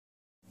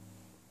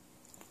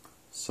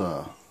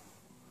You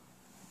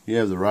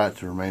Have the Right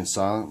to Remain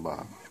Silent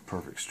by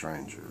Perfect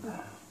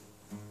Stranger.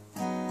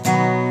 And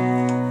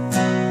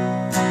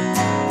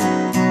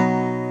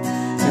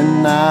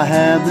I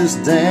had this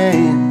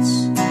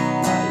dance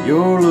while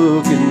you're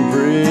looking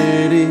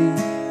pretty.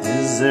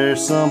 Is there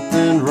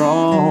something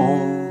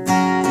wrong?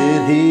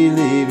 Did he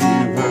leave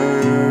you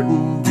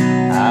hurting?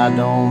 I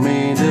don't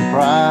mean to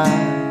pry.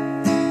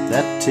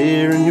 That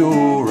tear in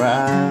your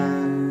eye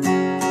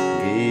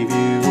gave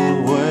you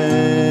away.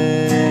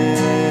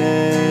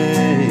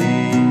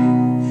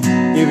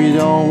 If you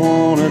don't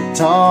want to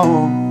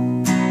talk,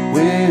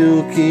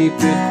 we'll keep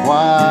it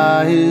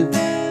quiet.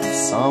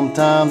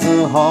 Sometimes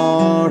a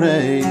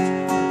heartache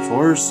hurts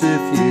worse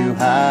if you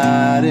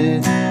hide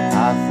it.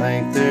 I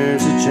think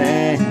there's a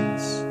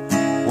chance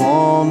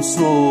one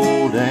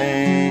slow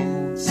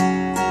dance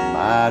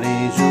might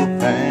ease your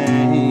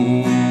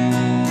pain.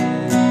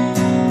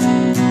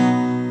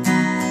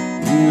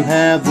 You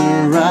have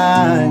the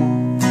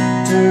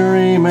right to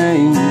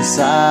remain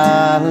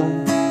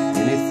silent.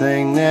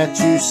 Anything that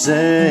you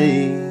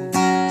say,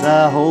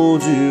 I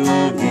hold you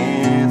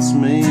against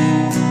me,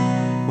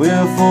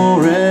 will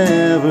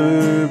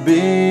forever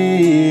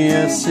be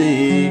a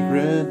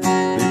secret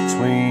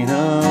between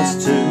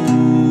us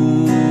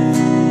two.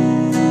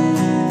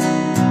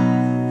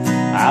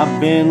 I've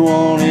been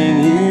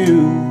wanting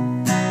you,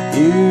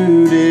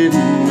 you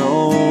didn't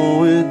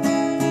know it.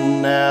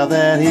 Now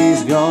that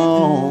he's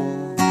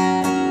gone,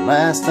 at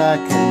last I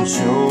can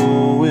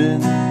show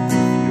it.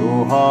 If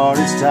your heart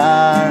is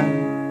tired,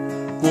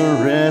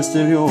 the rest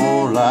of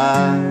your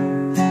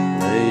life,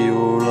 lay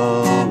your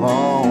love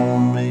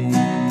on me.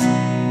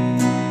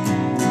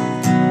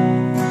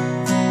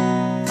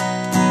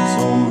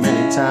 So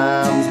many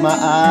times my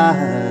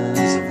eyes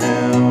have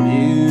held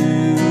you.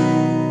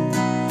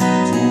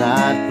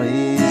 Tonight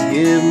please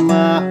give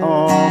my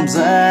arms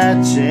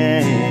that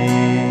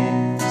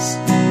chance.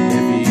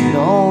 If you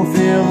don't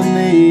feel the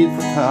need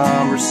for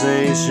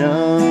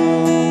conversation,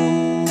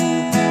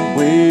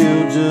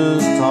 we'll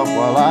just talk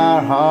while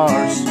our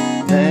hearts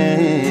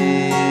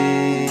dance.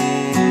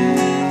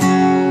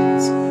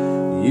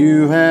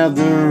 You have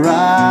the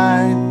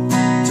right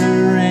to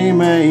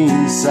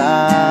remain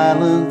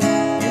silent.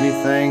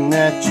 Anything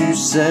that you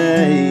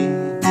say,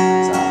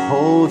 as I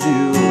hold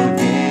you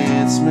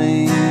against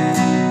me,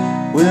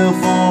 will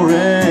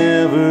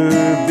forever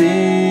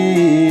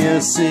be a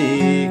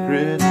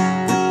secret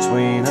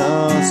between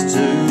us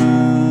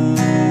two.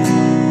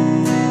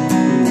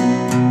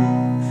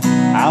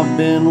 I've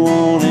been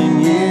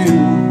wanting you,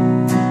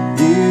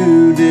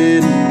 you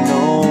didn't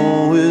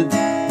know it.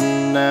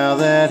 Now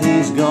that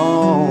he's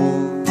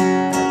gone,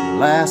 at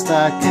last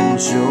I can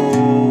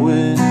show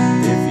it.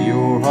 If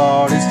your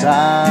heart is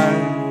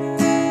tired,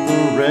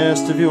 the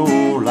rest of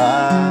your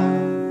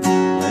life,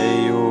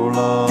 lay your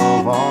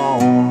love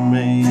on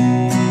me.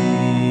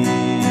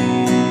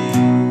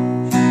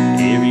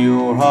 If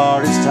your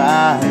heart is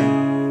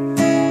tired,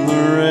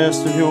 the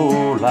rest of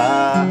your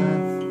life,